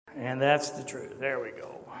And that's the truth. There we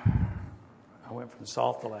go. I went from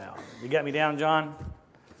soft to loud. You got me down, John?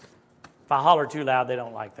 If I holler too loud, they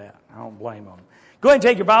don't like that. I don't blame them. Go ahead and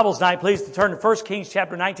take your Bibles tonight, please, to turn to 1 Kings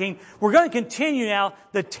chapter 19. We're going to continue now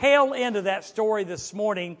the tail end of that story this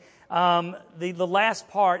morning, the last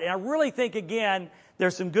part. And I really think, again,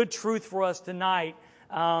 there's some good truth for us tonight.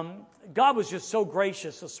 God was just so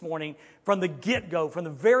gracious this morning from the get-go, from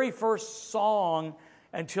the very first song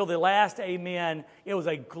until the last amen. It was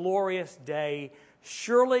a glorious day.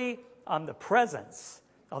 Surely the presence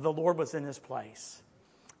of the Lord was in this place.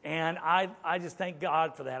 And I just thank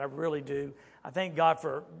God for that. I really do. I thank God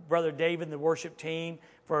for Brother David and the worship team,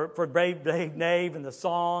 for Brave Dave Nave and the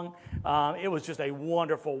song. It was just a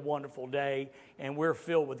wonderful, wonderful day, and we're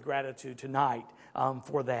filled with gratitude tonight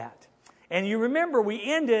for that. And you remember we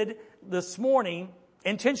ended this morning,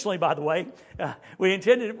 intentionally by the way, we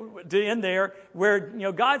intended to end there where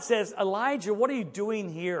God says, Elijah, what are you doing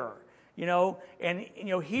here? And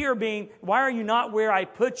here being, why are you not where I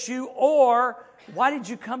put you? Or why did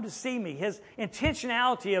you come to see me? His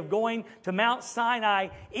intentionality of going to Mount Sinai,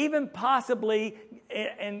 even possibly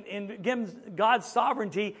in God's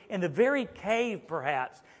sovereignty in the very cave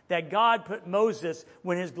perhaps that God put Moses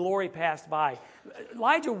when his glory passed by.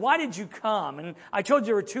 Elijah, why did you come? And I told you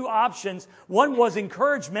there were two options. One was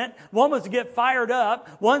encouragement. One was to get fired up.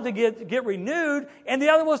 One to get renewed. And the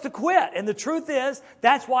other was to quit. And the truth is,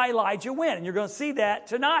 that's why Elijah went. And you're going to see that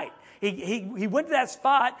tonight. He went to that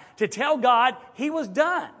spot to tell God he was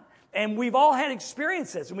done. And we've all had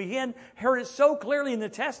experiences. And we heard it so clearly in the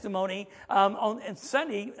testimony on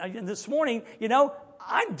Sunday, this morning.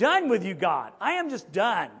 I'm done with you, God. I am just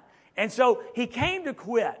done. And so he came to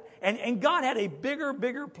quit. And God had a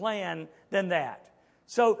bigger plan than that.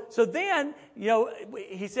 So then,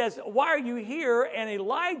 he says, why are you here? And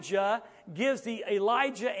Elijah gives the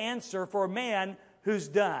Elijah answer for a man who's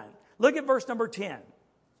done. Look at verse number 10.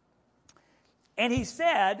 And he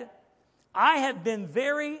said, I have been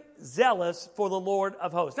very zealous for the Lord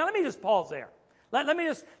of hosts. Now let me just pause there. Let me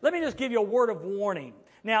just give you a word of warning.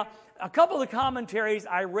 Now, a couple of the commentaries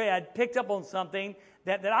I read picked up on something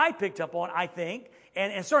that I picked up on, I think.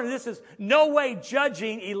 And certainly this is no way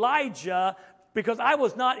judging Elijah because I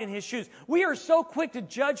was not in his shoes. We are so quick to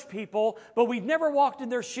judge people, but we've never walked in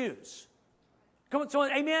their shoes. Come on, so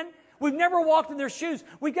amen? We've never walked in their shoes.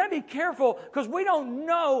 We've got to be careful because we don't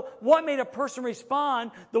know what made a person respond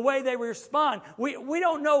the way they respond. We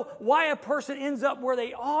don't know why a person ends up where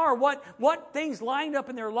they are, what things lined up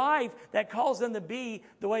in their life that cause them to be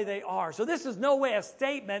the way they are. So this is no way a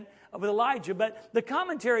statement with Elijah, but the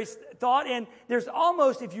commentaries thought, and there's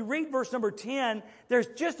almost, if you read verse number 10, there's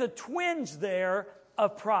just a twinge there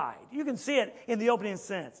of pride. You can see it in the opening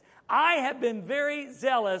sentence. I have been very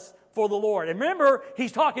zealous for the Lord. And remember,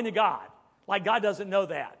 he's talking to God, like God doesn't know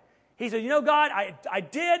that. He said, God, I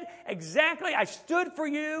did exactly, I stood for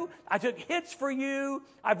you, I took hits for you,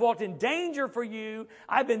 I've walked in danger for you,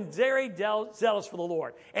 I've been very zealous for the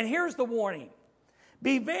Lord. And here's the warning.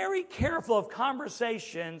 Be very careful of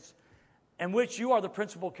conversations in which you are the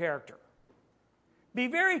principal character. Be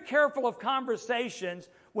very careful of conversations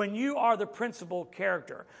when you are the principal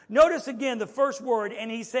character. Notice again the first word, and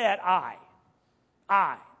he said, I.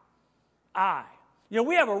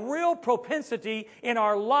 We have a real propensity in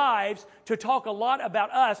our lives to talk a lot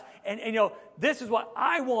about us. And this is what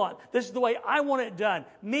I want. This is the way I want it done.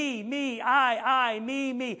 Me, I,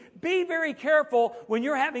 me. Be very careful when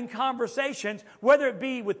you're having conversations, whether it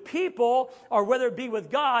be with people or whether it be with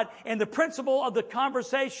God. And the principle of the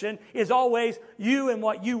conversation is always you and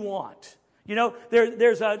what you want.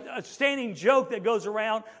 There's a standing joke that goes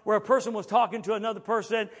around where a person was talking to another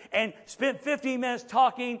person and spent 15 minutes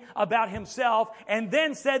talking about himself and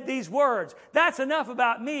then said these words. That's enough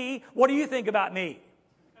about me. What do you think about me?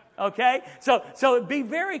 Okay? So be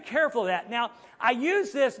very careful of that. Now, I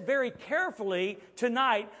use this very carefully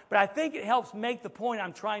tonight, but I think it helps make the point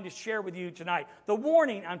I'm trying to share with you tonight. The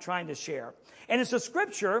warning I'm trying to share. And it's a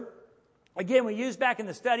scripture, again, we used back in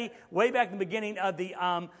the study, way back in the beginning of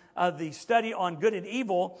the study on good and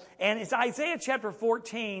evil, and it's Isaiah chapter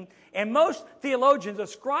 14, and most theologians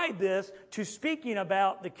ascribe this to speaking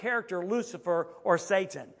about the character Lucifer or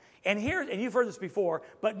Satan. And you've heard this before,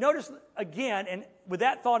 but notice again, and with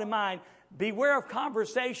that thought in mind, beware of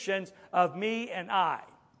conversations of me and I.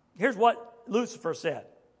 Here's what Lucifer said.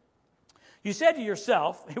 You said to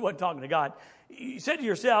yourself, he wasn't talking to God, you said to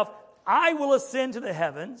yourself, I will ascend to the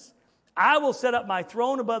heavens, I will set up my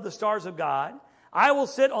throne above the stars of God, I will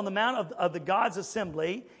sit on the mount of the God's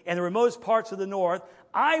assembly in the remotest parts of the north.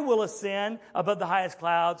 I will ascend above the highest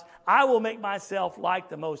clouds. I will make myself like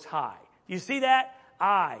the Most High. You see that?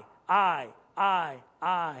 I, I.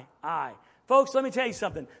 Folks, let me tell you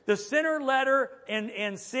something. The center letter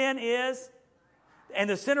in sin is, and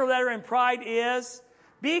the center letter in pride is,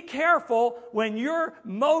 be careful when you're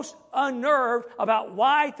most unnerved about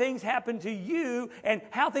why things happen to you and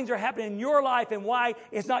how things are happening in your life and why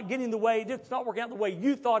it's not getting the way, it's not working out the way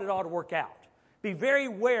you thought it ought to work out. Be very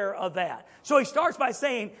aware of that. So he starts by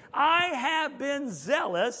saying, I have been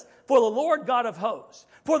zealous for the Lord God of hosts.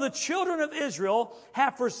 For the children of Israel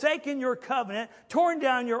have forsaken your covenant, torn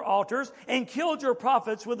down your altars, and killed your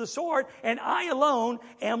prophets with the sword, and I alone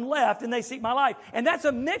am left, and they seek my life. And that's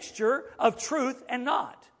a mixture of truth and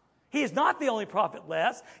not. He is not the only prophet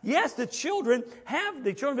left. Yes, the children of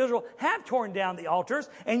Israel have torn down the altars,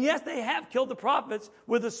 and yes, they have killed the prophets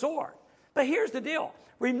with the sword. But here's the deal.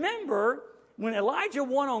 Remember, when Elijah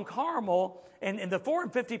won on Carmel and the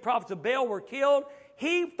 450 prophets of Baal were killed,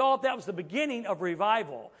 he thought that was the beginning of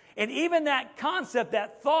revival. And even that concept,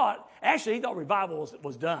 that thought, actually he thought revival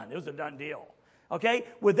was done. It was a done deal. Okay?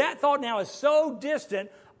 With that thought now is so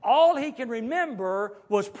distant, all he can remember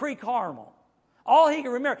was pre-Carmel. All he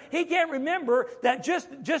can remember. He can't remember that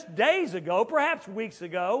just days ago, perhaps weeks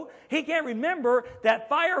ago, he can't remember that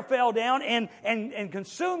fire fell down and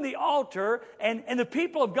consumed the altar, and the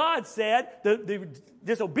people of God said, the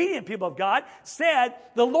disobedient people of God said,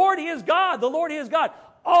 the Lord, He is God, the Lord, He is God.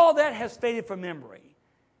 All that has faded from memory.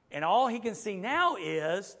 And all he can see now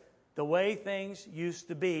is the way things used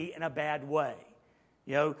to be in a bad way.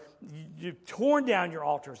 You know, you've torn down your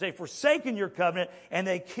altars. They've forsaken your covenant, and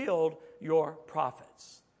they killed your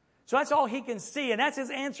prophets. So that's all he can see, and that's his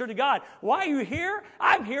answer to God. Why are you here?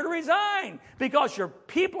 I'm here to resign. Because your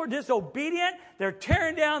people are disobedient, they're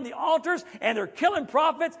tearing down the altars, and they're killing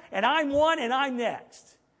prophets, and I'm one, and I'm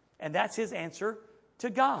next. And that's his answer to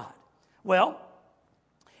God. Well,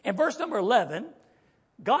 in verse number 11,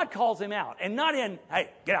 God calls him out, and not in, hey,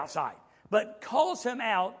 get outside, but calls him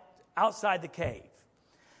out outside the cave.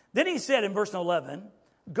 Then he said in verse 11,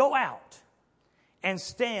 go out and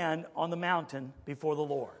stand on the mountain before the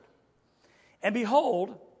Lord. And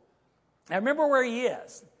behold, now remember where he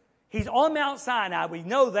is. He's on Mount Sinai. We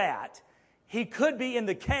know that. He could be in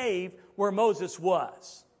the cave where Moses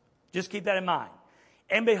was. Just keep that in mind.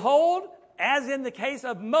 And behold, as in the case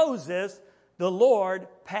of Moses, the Lord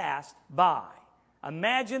passed by.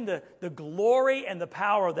 Imagine the glory and the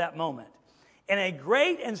power of that moment. And a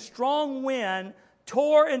great and strong wind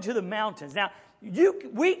tore into the mountains. Now,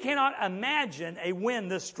 we cannot imagine a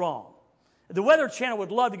wind this strong. The Weather Channel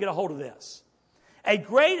would love to get a hold of this. A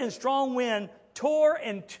great and strong wind tore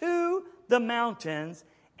into the mountains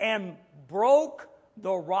and broke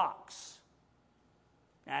the rocks.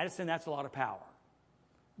 Now, that's a lot of power.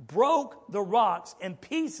 Broke the rocks in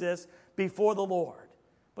pieces before the Lord.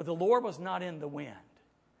 But the Lord was not in the wind.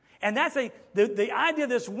 And that's the idea of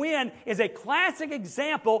this wind is a classic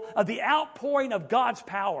example of the outpouring of God's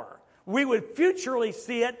power. We would futurely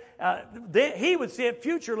see it, he would see it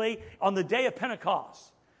futurely on the day of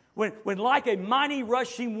Pentecost. When like a mighty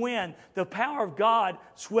rushing wind, the power of God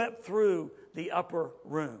swept through the upper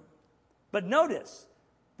room. But notice,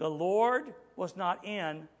 the Lord was not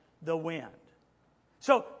in the wind.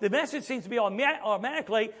 So the message seems to be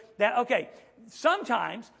automatically that, okay,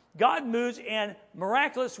 sometimes God moves in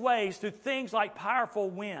miraculous ways through things like powerful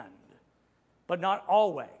wind, but not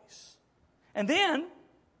always. And then,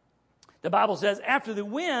 the Bible says, after the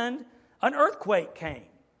wind, an earthquake came.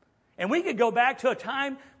 And we could go back to a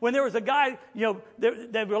time when there was a guy,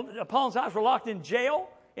 Paul and Silas were locked in jail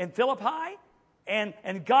in Philippi, and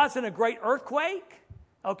God sent a great earthquake.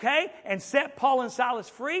 Okay? And set Paul and Silas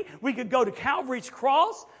free. We could go to Calvary's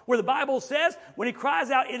cross where the Bible says when he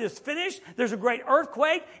cries out, it is finished, there's a great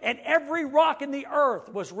earthquake and every rock in the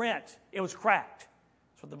earth was rent. It was cracked.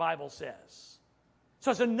 That's what the Bible says.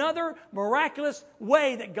 So it's another miraculous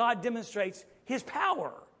way that God demonstrates His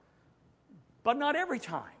power. But not every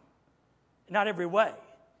time. Not every way.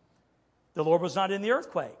 The Lord was not in the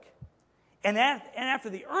earthquake. And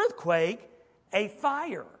after the earthquake, a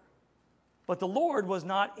fire. But the Lord was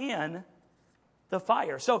not in the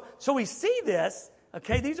fire. So we see this,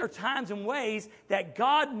 okay, these are times and ways that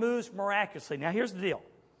God moves miraculously. Now here's the deal.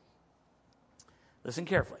 Listen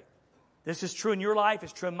carefully. This is true in your life,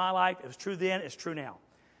 it's true in my life, it was true then, it's true now.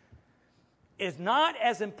 It's not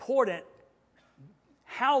as important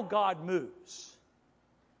how God moves,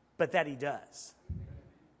 but that He does.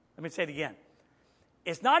 Let me say it again.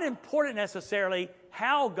 It's not important necessarily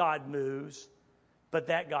how God moves, but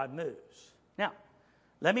that God moves. Now,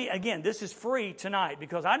 this is free tonight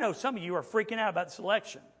because I know some of you are freaking out about this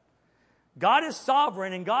election. God is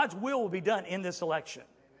sovereign and God's will be done in this election.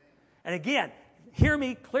 And again, hear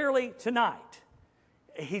me clearly tonight.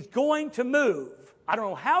 He's going to move. I don't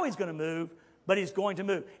know how he's going to move, but he's going to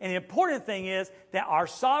move. And the important thing is that our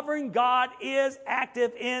sovereign God is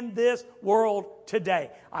active in this world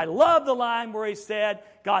today. I love the line where he said,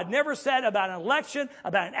 God never said about an election,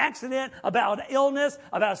 about an accident, about an illness,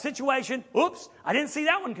 about a situation. Oops, I didn't see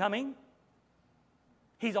that one coming.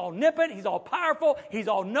 He's omnipotent, he's all powerful, he's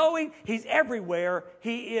all knowing, he's everywhere.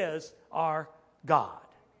 He is our God.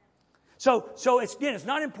 So it's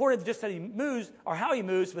not important just that he moves or how he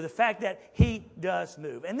moves, but the fact that he does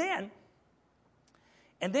move. And then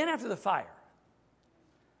after the fire,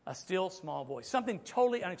 a still small voice, something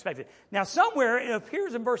totally unexpected. Now somewhere, it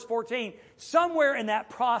appears in verse 14, somewhere in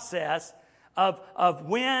that process of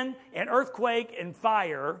wind and earthquake and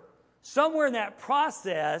fire, somewhere in that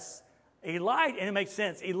process, and it makes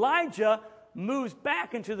sense, Elijah moves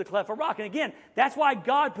back into the cleft of the rock. And again, that's why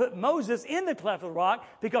God put Moses in the cleft of the rock,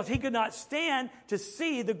 because he could not stand to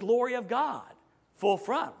see the glory of God full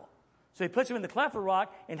frontal. So he puts him in the cleft of the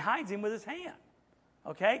rock and hides him with his hand.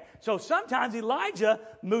 Okay? So sometimes Elijah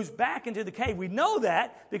moves back into the cave. We know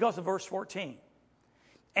that because of verse 14.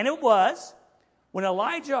 And it was when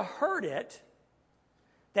Elijah heard it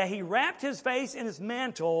that he wrapped his face in his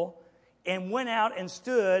mantle and went out and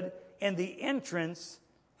stood in the entrance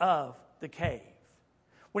of the cave.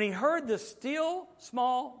 When he heard the still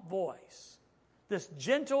small voice, this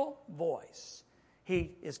gentle voice,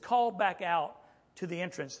 he is called back out to the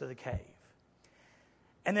entrance to the cave.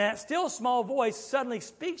 And that still small voice suddenly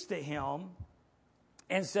speaks to him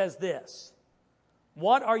and says this,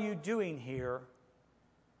 "What are you doing here,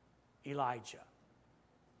 Elijah?"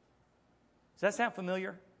 Does that sound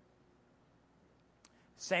familiar?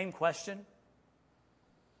 Same question.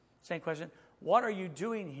 Same question. What are you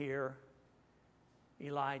doing here,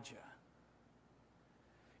 Elijah?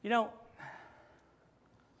 You know,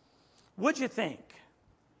 would you think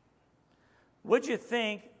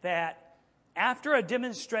that after a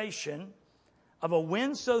demonstration of a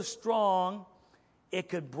wind so strong it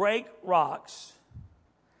could break rocks,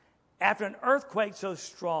 after an earthquake so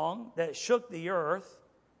strong that it shook the earth,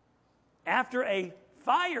 after a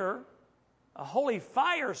holy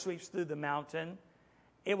fire sweeps through the mountain,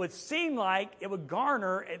 it would seem like it would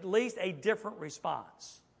garner at least a different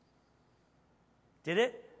response. Did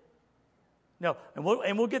it? No. And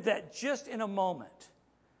we'll get that just in a moment.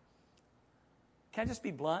 Can I just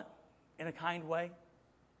be blunt in a kind way?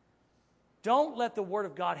 Don't let the Word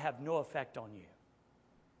of God have no effect on you.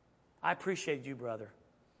 I appreciate you, brother.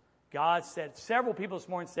 God said, several people this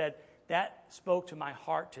morning said, that spoke to my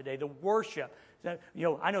heart today. The worship. You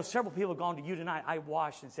know, I know several people have gone to you tonight. I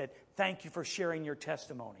watched and said, thank you for sharing your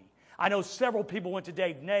testimony. I know several people went to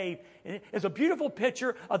Dave Nave. And it's a beautiful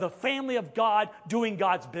picture of the family of God doing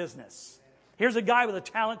God's business. Here's a guy with a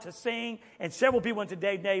talent to sing, and several people went to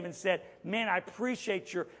Dave Nave and said, man, I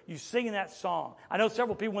appreciate you singing that song. I know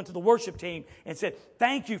several people went to the worship team and said,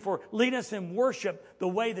 thank you for leading us in worship the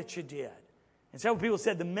way that you did. And several people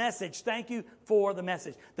said the message, thank you for the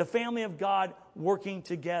message. The family of God working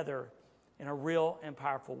together in a real and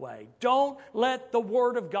powerful way. Don't let the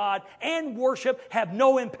Word of God and worship have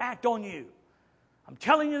no impact on you. I'm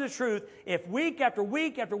telling you the truth. If week after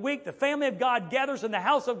week after week the family of God gathers in the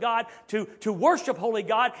house of God to worship holy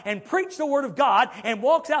God and preach the Word of God and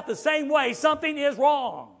walks out the same way, something is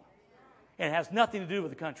wrong. And it has nothing to do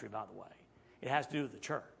with the country, by the way. It has to do with the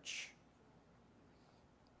church.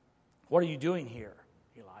 What are you doing here,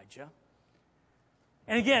 Elijah?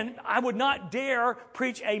 And again, I would not dare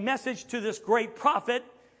preach a message to this great prophet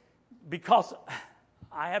because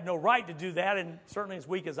I have no right to do that, and certainly as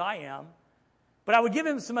weak as I am. But I would give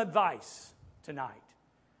him some advice tonight.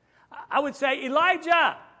 I would say,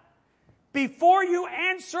 Elijah, before you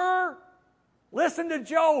answer, listen to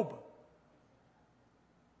Job.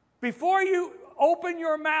 Before you open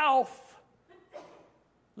your mouth,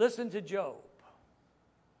 listen to Job.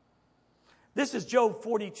 This is Job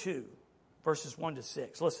 42, verses 1 to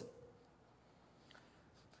 6. Listen.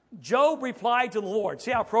 Job replied to the Lord.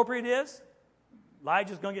 See how appropriate it is?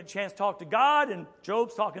 Elijah's going to get a chance to talk to God, and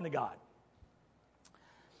Job's talking to God.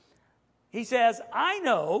 He says, I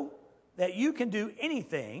know that you can do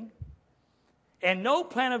anything, and no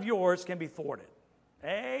plan of yours can be thwarted.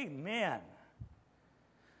 Amen.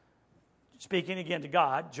 Speaking again to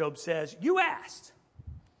God, Job says, you asked,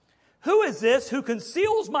 who is this who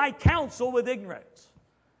conceals my counsel with ignorance?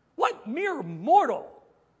 What mere mortal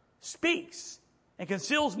speaks and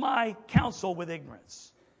conceals my counsel with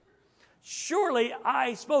ignorance? Surely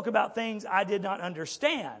I spoke about things I did not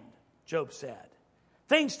understand, Job said.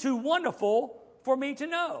 Things too wonderful for me to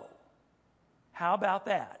know. How about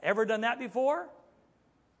that? Ever done that before?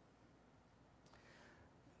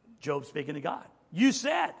 Job speaking to God. You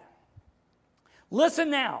said, listen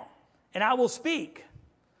now, and I will speak.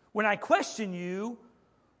 When I question you,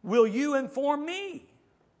 will you inform me?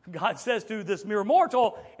 God says to this mere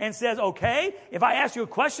mortal and says, okay, if I ask you a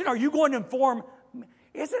question, are you going to inform me?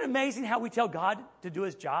 Isn't it amazing how we tell God to do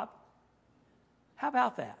his job? How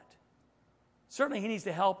about that? Certainly he needs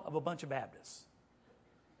the help of a bunch of Baptists.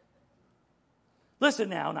 Listen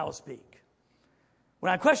now, and I will speak.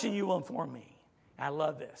 When I question you, you will inform me. I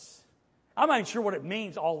love this. I'm not even sure what it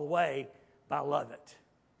means all the way, but I love it.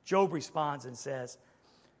 Job responds and says,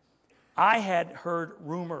 I had heard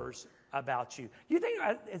rumors about you. You think,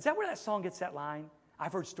 is that where that song gets that line?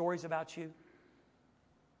 I've heard stories about you.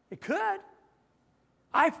 It could.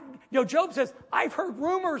 Job says, I've heard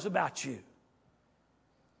rumors about you.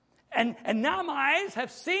 And now my eyes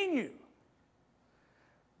have seen you.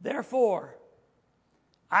 Therefore,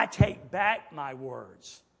 I take back my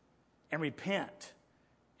words and repent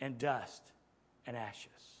in dust and ashes.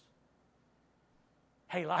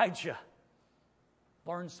 Hey, Elijah,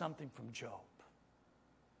 learn something from Job.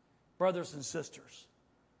 Brothers and sisters,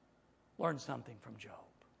 learn something from Job.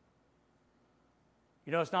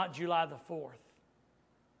 You know, it's not July the 4th,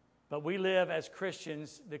 but we live as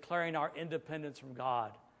Christians declaring our independence from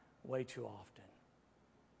God way too often.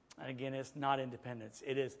 And again, it's not independence.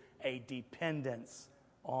 It is a dependence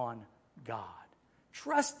on God.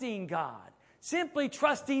 Trusting God. Simply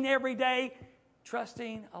trusting every day.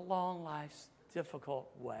 Trusting along life's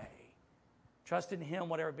difficult way. Trusting him,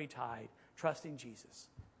 whatever betide. Trusting Jesus.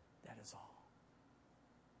 That is all.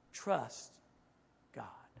 Trust God.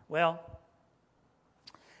 Well,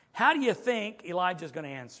 how do you think Elijah's going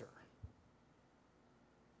to answer?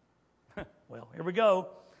 Well, here we go.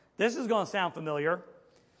 This is going to sound familiar.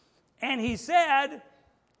 And he said,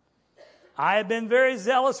 I have been very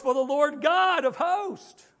zealous for the Lord God of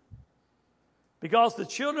hosts, because the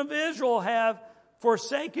children of Israel have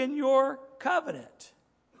forsaken your covenant,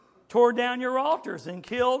 tore down your altars, and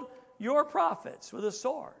killed your prophets with a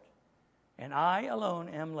sword. And I alone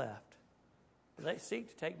am left. They seek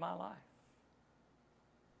to take my life.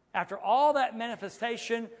 After all that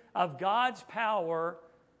manifestation of God's power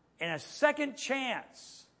and a second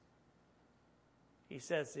chance, he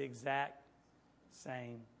says the exact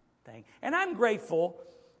same thing. And I'm grateful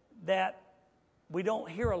that we don't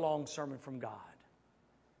hear a long sermon from God.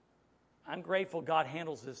 I'm grateful God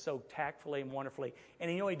handles this so tactfully and wonderfully. And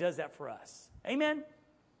you know he does that for us. Amen?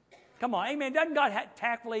 Come on, amen. Doesn't God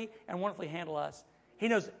tactfully and wonderfully handle us? He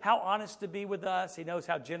knows how honest to be with us. He knows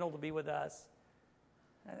how gentle to be with us.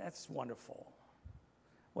 That's wonderful.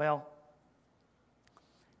 Well,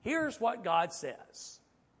 here's what God says.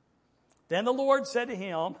 Then the Lord said to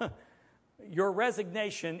him, your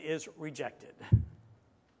resignation is rejected.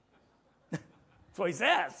 That's what he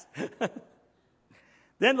says.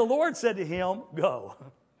 Then the Lord said to him, go.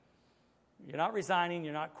 You're not resigning.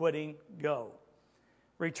 You're not quitting. Go.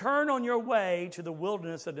 Return on your way to the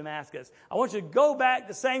wilderness of Damascus. I want you to go back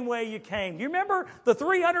the same way you came. Do you remember the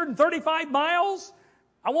 335 miles?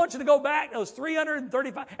 I want you to go back those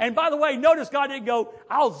 335. And by the way, notice God didn't go,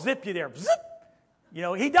 I'll zip you there. Zip. You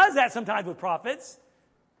know, he does that sometimes with prophets.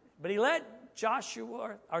 But he let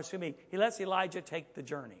he lets Elijah take the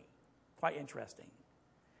journey. Quite interesting.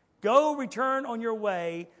 Go, return on your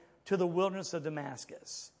way to the wilderness of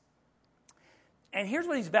Damascus. And here's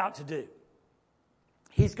what he's about to do.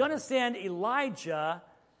 He's going to send Elijah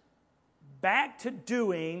back to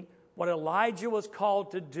doing what Elijah was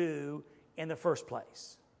called to do in the first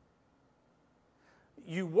place.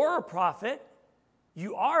 You were a prophet.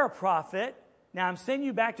 You are a prophet. Now I'm sending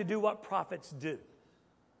you back to do what prophets do.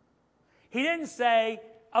 He didn't say,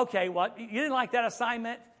 okay, well, you didn't like that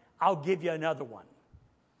assignment? I'll give you another one.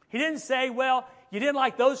 He didn't say, well, you didn't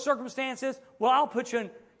like those circumstances? Well, I'll put you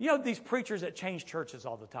in, you know, these preachers that change churches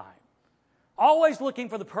all the time. Always looking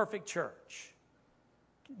for the perfect church.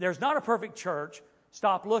 There's not a perfect church.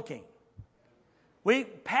 Stop looking. We,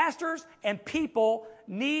 pastors and people,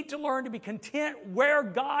 need to learn to be content where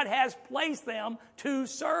God has placed them to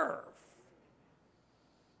serve.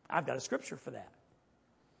 I've got a scripture for that.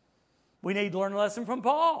 We need to learn a lesson from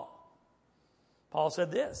Paul. Paul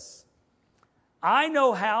said this, I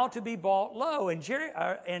know how to be brought low.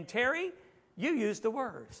 And Terry, you used the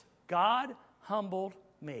words, God humbled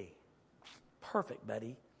me. Perfect,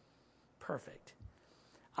 buddy. Perfect.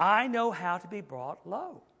 I know how to be brought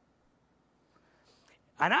low.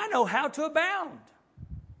 And I know how to abound.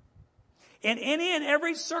 In any and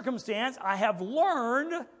every circumstance, I have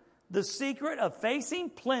learned the secret of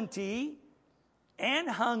facing plenty and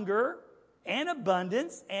hunger and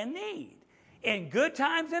abundance and need. In good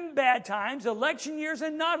times and bad times, election years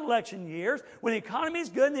and not election years, when the economy is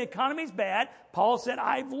good and the economy is bad, Paul said,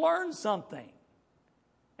 I've learned something.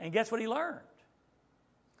 And guess what he learned?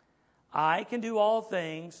 I can do all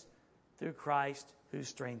things through Christ who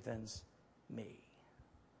strengthens me.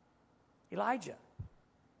 Elijah,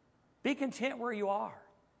 be content where you are.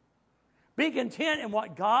 Be content in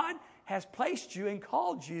what God has placed you and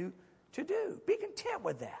called you to do. Be content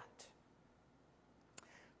with that.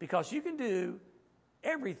 Because you can do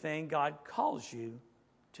everything God calls you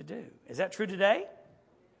to do. Is that true today?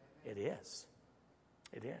 It is.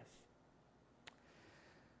 It is.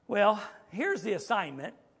 Well, here's the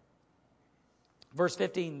assignment. Verse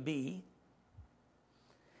 15b.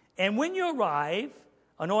 And when you arrive,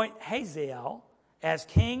 anoint Hazael as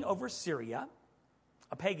king over Syria,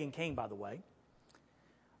 a pagan king, by the way.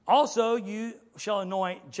 Also, you shall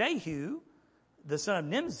anoint Jehu, the son of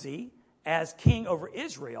Nimshi, as king over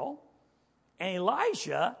Israel, and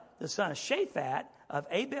Elijah, the son of Shaphat of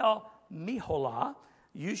Abel Meholah,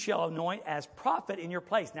 you shall anoint as prophet in your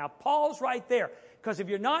place. Now, Paul's right there, because if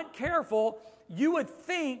you're not careful, you would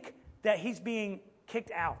think that he's being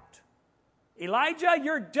kicked out. Elijah,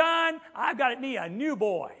 you're done. I've got me a new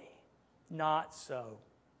boy. Not so.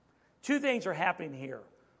 Two things are happening here.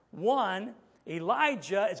 One,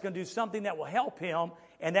 Elijah is going to do something that will help him,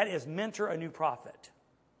 and that is mentor a new prophet.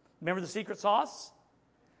 Remember the secret sauce?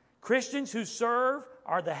 Christians who serve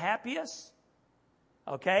are the happiest.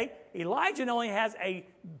 Okay? Elijah not only has a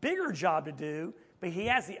bigger job to do, but he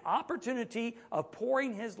has the opportunity of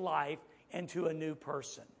pouring his life into a new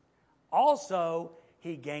person. Also,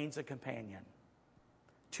 he gains a companion.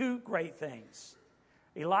 Two great things.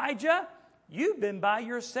 Elijah, you've been by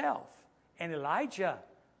yourself. And Elijah,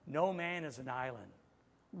 no man is an island.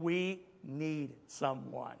 We need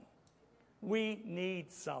someone. We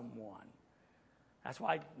need someone. That's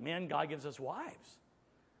why, men, God gives us wives.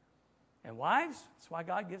 And wives, that's why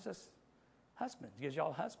God gives us husbands. He gives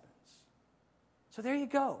y'all husbands. So there you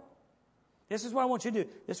go. This is what I want you to do.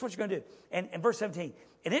 This is what you're going to do. And verse 17.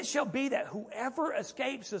 And it shall be that whoever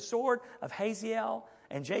escapes the sword of Hazael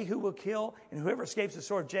and Jehu will kill, and whoever escapes the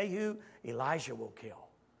sword of Jehu, Elijah will kill.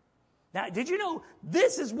 Now, did you know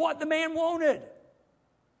this is what the man wanted?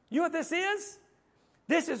 You know what this is?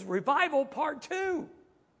 This is revival part 2.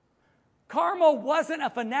 Carmel wasn't a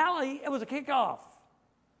finale, it was a kickoff.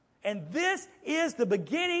 And this is the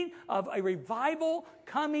beginning of a revival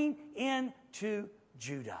coming into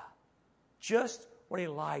Judah. Just what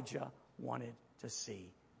Elijah wanted to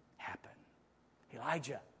see happen.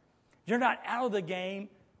 Elijah, you're not out of the game,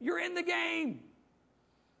 you're in the game.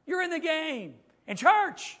 You're in the game. And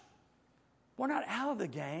church, we're not out of the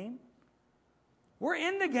game. We're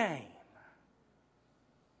in the game.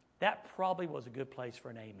 That probably was a good place for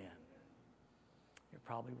an amen. It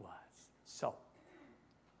probably was. So,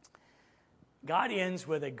 God ends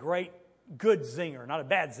with a great, good zinger. Not a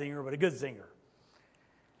bad zinger, but a good zinger.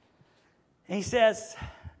 And he says,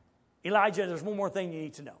 Elijah, there's one more thing you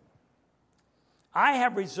need to know. I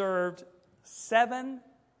have reserved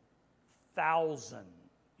 7,000.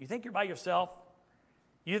 You think you're by yourself?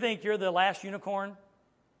 You think you're the last unicorn?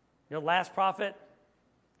 You're the last prophet?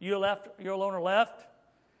 You're alone or left?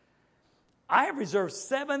 I have reserved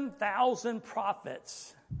 7,000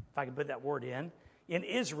 prophets, if I can put that word in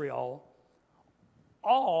Israel,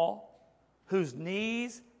 all whose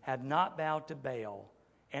knees have not bowed to Baal,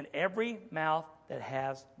 and every mouth that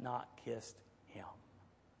has not kissed him.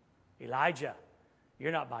 Elijah,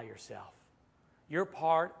 you're not by yourself. You're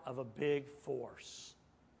part of a big force.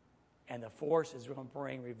 And the force is going to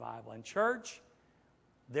bring revival. And church,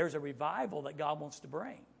 there's a revival that God wants to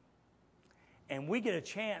bring. And we get a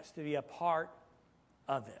chance to be a part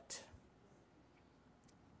of it.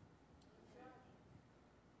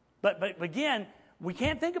 But again, we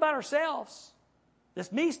can't think about ourselves.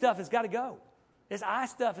 This me stuff has got to go. This I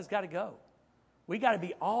stuff has got to go. We got to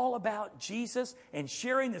be all about Jesus and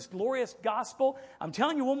sharing this glorious gospel. I'm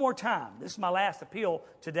telling you one more time. This is my last appeal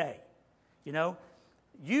today. You know,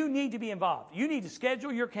 you need to be involved. You need to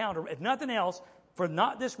schedule your calendar, if nothing else, for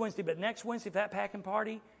not this Wednesday, but next Wednesday for that packing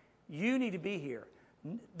party. You need to be here.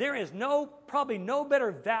 There is probably no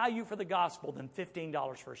better value for the gospel than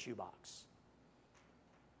 $15 for a shoebox.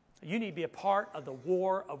 You need to be a part of the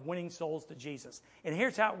war of winning souls to Jesus. And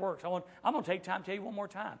here's how it works. I'm going to take time to tell you one more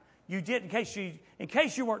time. You did, in case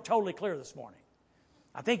you weren't totally clear this morning.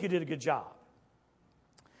 I think you did a good job.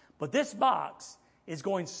 But this box is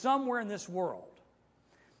going somewhere in this world.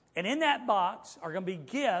 And in that box are going to be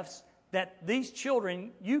gifts that these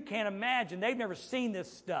children, you can't imagine. They've never seen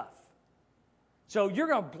this stuff. So you're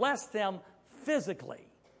going to bless them physically.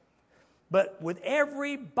 But with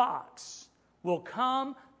every box will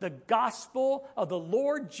come the gospel of the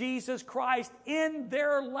Lord Jesus Christ in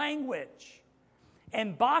their language.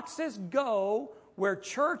 And boxes go where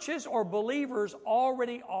churches or believers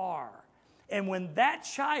already are. And when that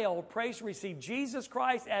child prays to receive Jesus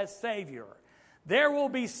Christ as Savior, there will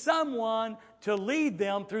be someone to lead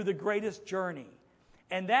them through the greatest journey.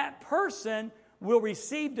 And that person will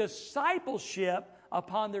receive discipleship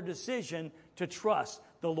upon their decision to trust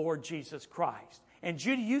the Lord Jesus Christ. And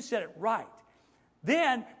Judy, you said it right.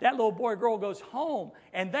 Then that little boy or girl goes home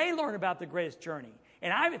and they learn about the greatest journey.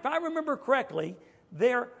 And if I remember correctly,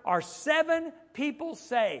 there are 7 people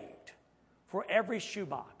saved for every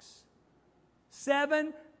shoebox.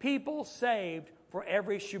 7 people saved for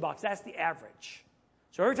every shoebox. That's the average.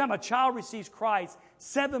 So every time a child receives Christ,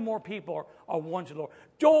 7 more people are won to the Lord.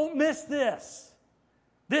 Don't miss this.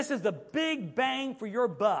 This is the big bang for your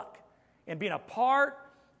buck in being a part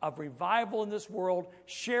of revival in this world,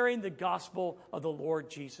 sharing the gospel of the Lord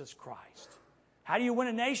Jesus Christ. How do you win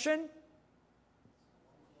a nation?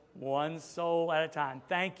 One soul at a time.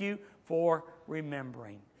 Thank you for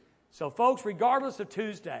remembering. So folks, regardless of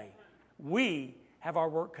Tuesday, we have our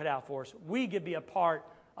work cut out for us. We get to be a part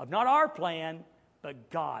of not our plan, but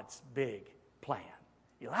God's big plan.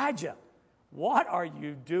 Elijah, what are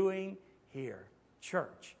you doing here?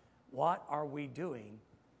 Church, what are we doing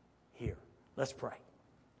here? Let's pray.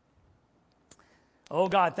 Oh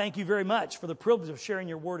God, thank you very much for the privilege of sharing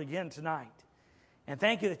your word again tonight. And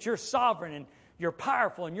thank you that you're sovereign and you're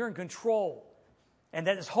powerful and you're in control. And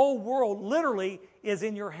that this whole world literally is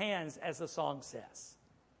in your hands, as the song says.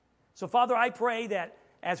 So Father, I pray that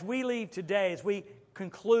as we leave today, as we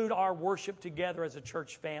conclude our worship together as a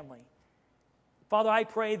church family, Father, I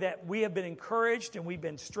pray that we have been encouraged and we've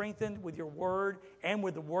been strengthened with your word and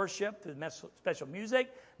with the worship through the special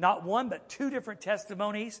music. Not one, but 2 different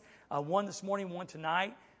testimonies. One this morning, one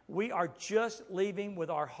tonight. We are just leaving with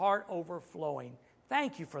our heart overflowing.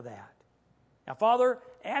 Thank you for that. Now, Father,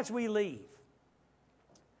 as we leave,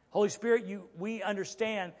 Holy Spirit, we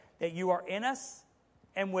understand that you are in us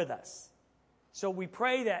and with us. So we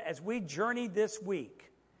pray that as we journey this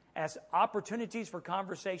week, as opportunities for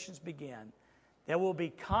conversations begin, that we'll be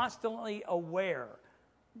constantly aware,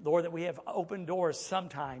 Lord, that we have open doors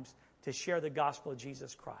sometimes to share the gospel of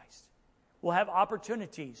Jesus Christ. We'll have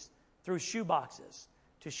opportunities through shoeboxes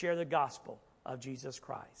to share the gospel of Jesus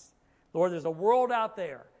Christ. Lord, there's a world out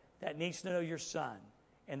there that needs to know your Son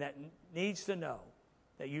and that needs to know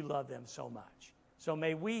that you love them so much. So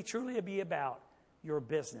may we truly be about your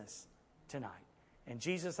business tonight. And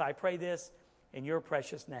Jesus, I pray this in your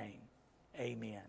precious name. Amen.